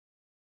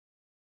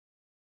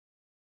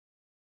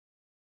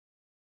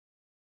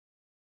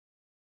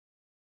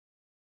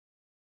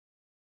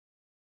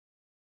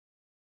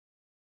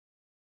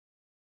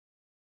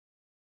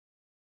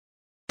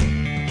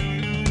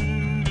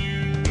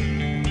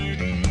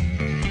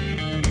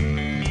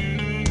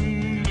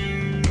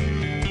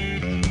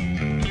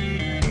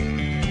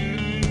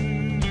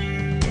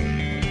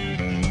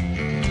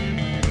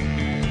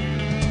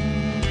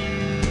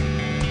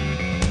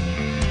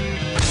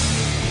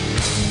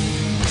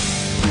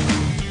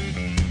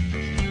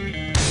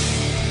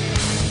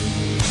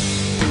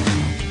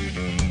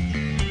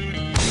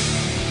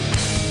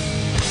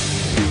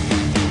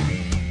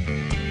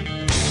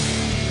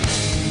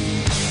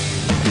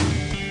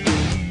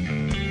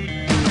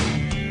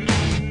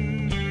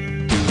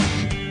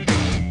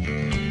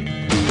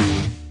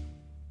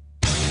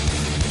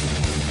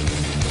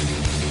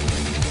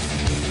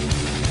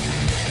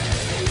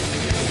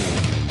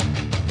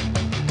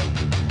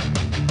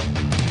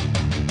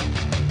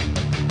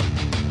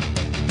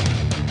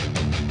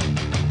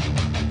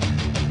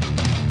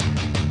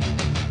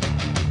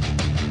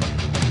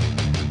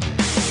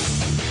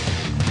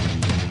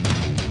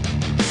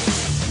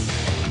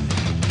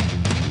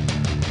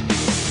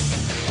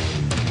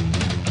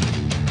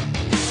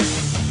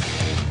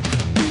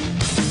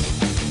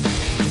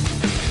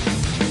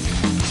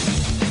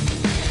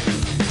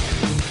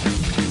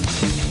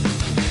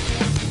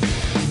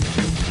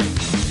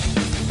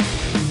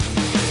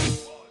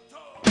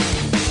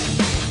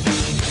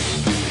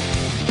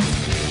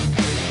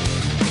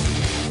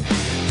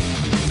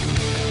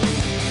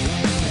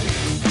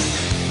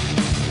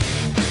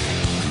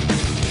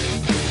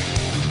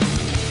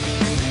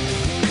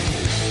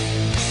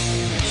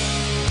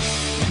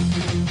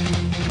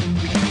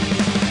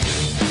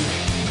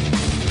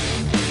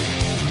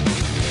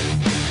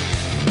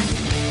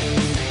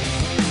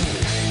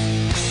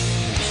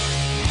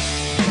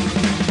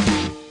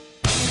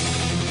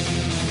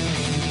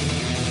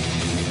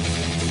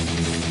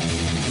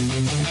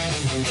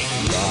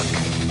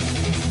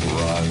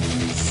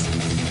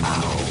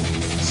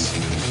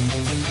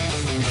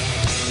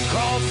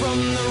from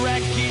the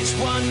wreckage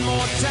one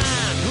more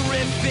time.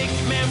 Horrific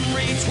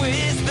memory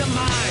twist the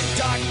mind.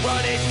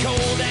 Dark-blooded,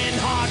 cold and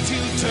hard to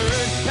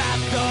turn.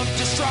 Path of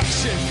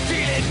destruction,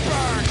 feel it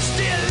burn.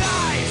 Still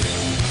life,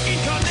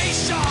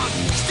 incarnation.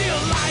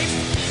 Still life,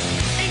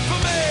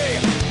 infamy.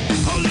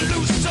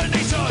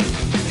 Hallucination,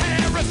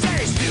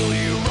 heresy. Still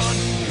you run.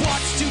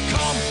 What's to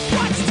come?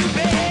 What's to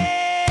be?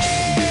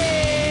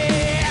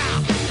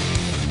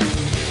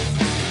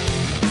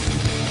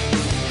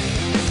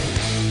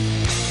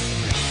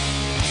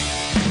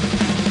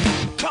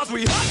 Cause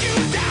we hunt you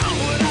down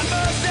without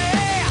mercy.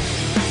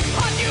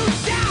 Hunt you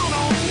down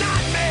all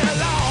nightmare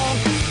long.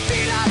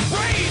 Feel our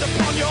breathe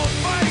upon your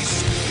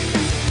face.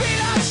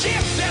 Feel our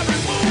shift every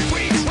move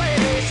we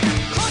trace.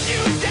 Hunt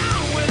you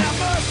down without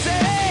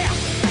mercy.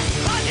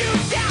 Hunt you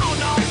down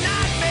all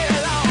nightmare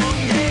long.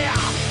 Yeah.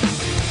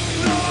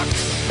 Luck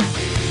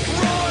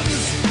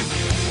runs.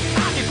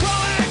 And you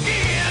crawl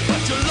again,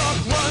 but your luck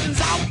runs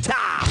out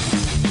time.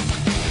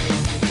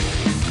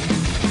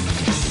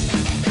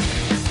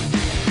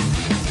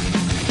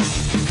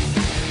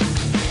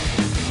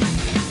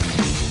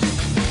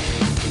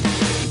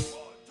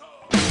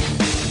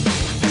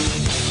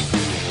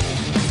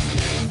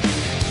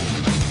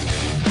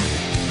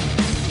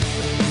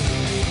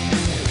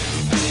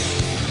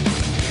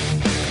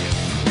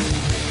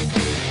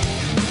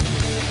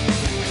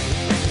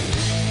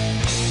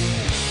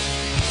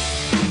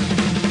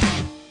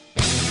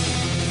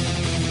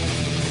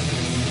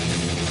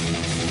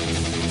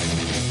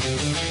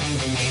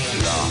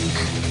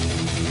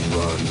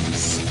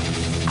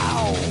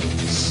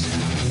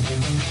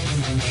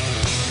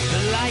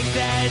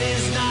 That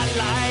is not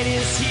light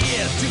is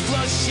here to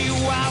flush you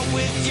out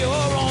with your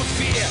own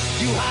fear.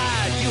 You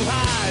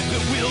hide,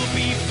 but will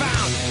be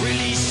found.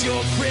 Release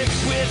your grip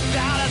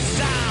without a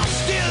sound.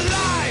 Still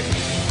life,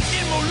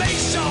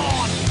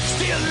 immolation.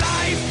 Still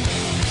life,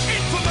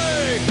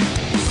 infamy.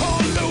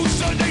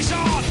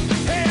 Hallucination,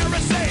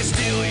 heresy.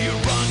 Still you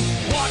run.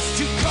 What's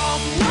to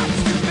come?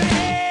 What's to be?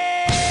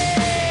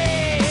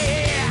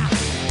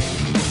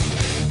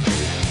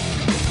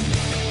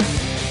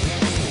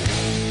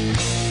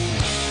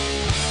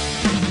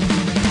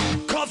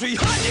 We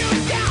hunt you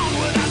down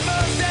without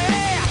mercy.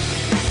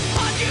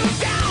 Hunt you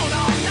down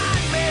all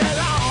nightmare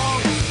long.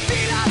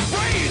 Feel our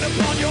breathe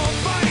upon your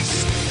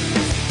face.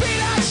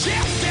 Feel our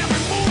shift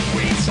every move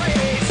we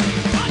trace.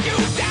 Hunt you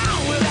down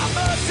without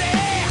mercy.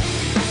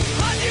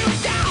 Hunt you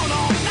down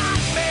all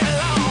nightmare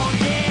long.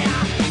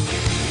 Yeah.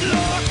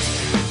 Luck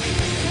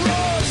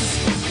runs.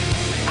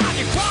 And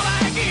you crawl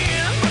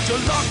again, but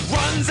your luck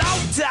runs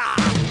out time.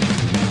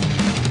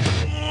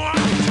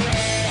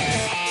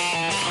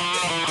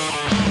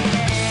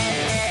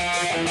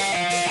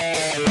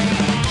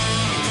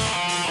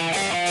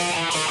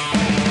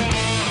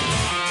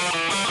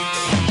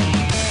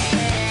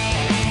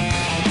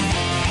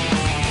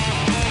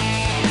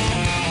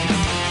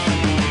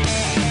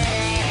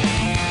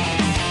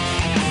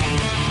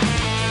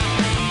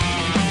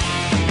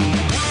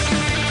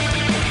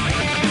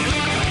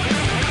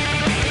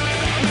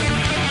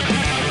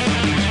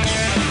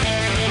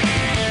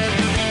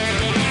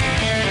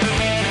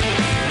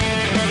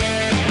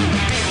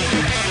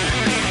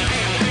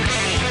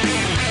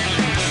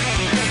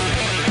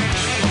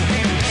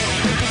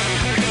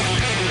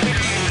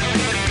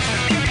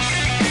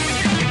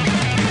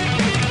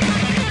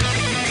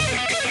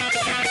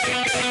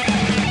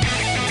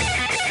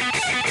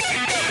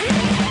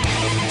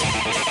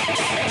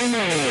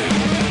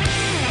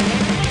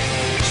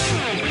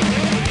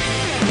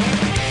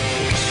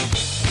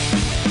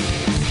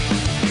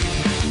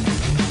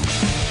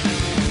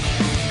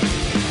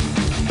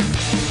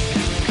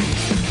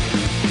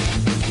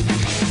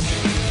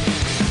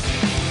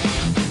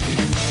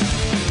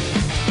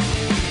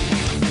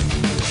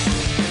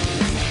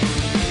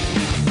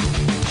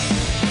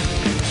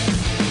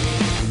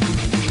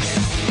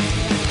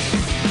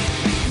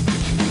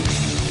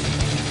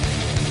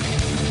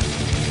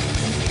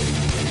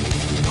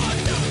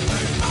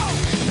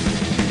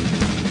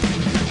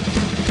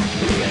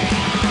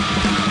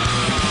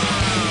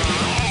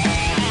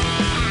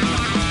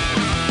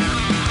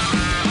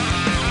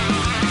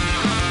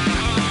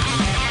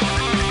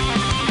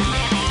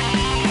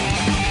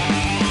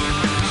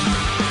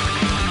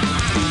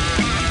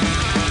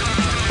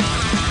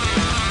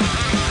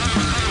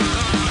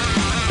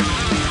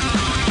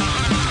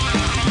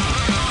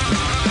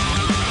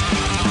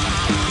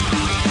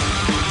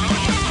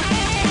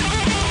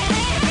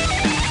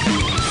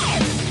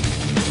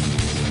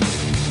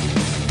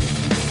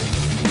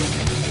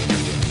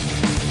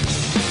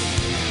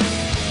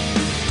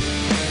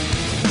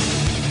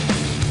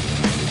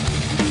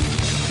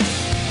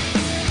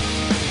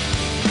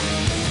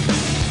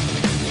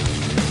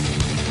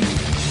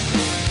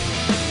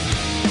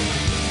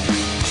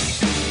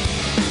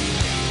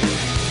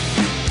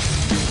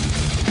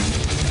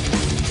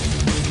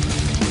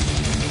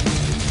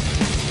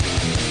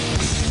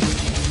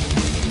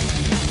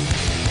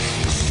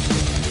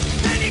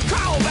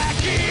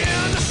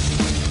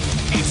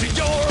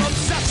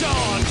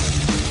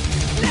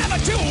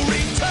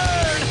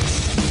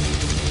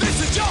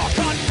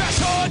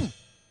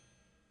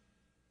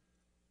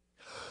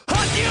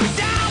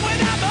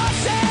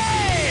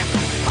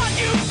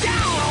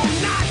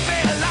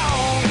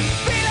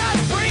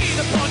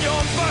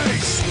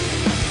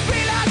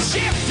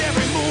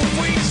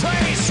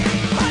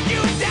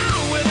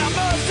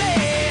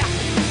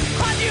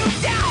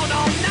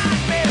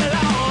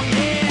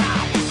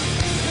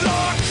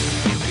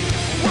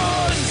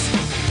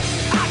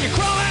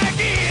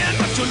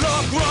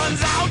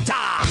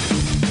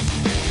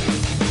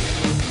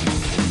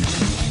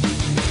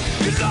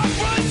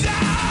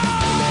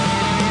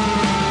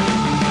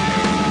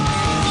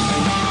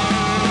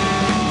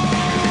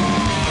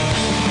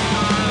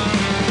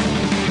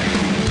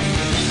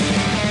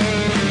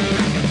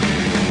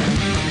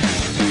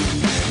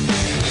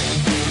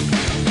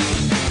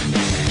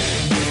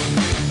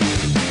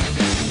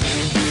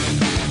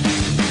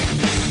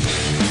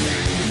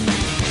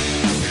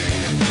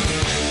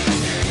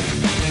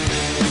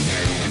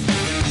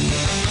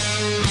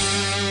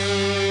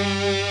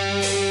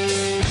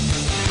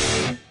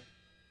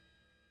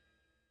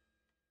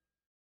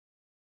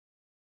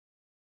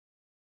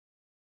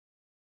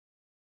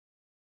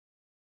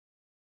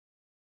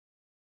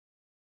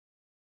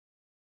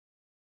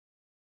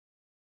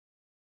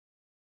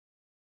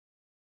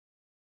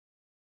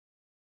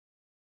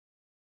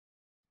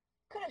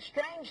 Could a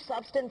strange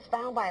substance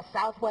found by a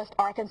southwest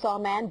Arkansas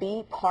man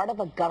be part of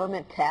a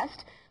government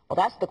test? Well,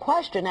 that's the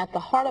question at the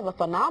heart of a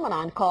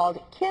phenomenon called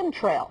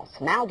chemtrails,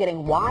 now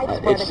getting widespread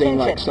attention. It seemed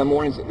like some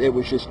mornings it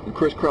was just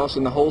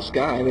crisscrossing the whole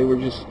sky. It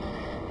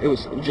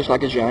was just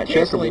like a giant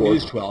checkerboard.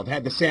 News 12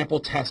 had the sample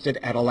tested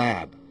at a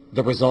lab.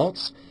 The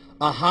results?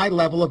 A high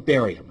level of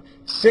barium,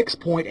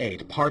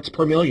 6.8 parts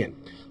per million,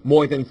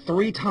 more than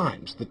 3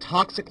 times the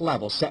toxic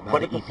level set by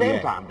the EPA. But at the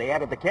same time, they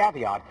added the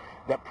caveat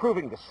that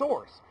proving the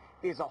source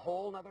is a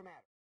whole other matter.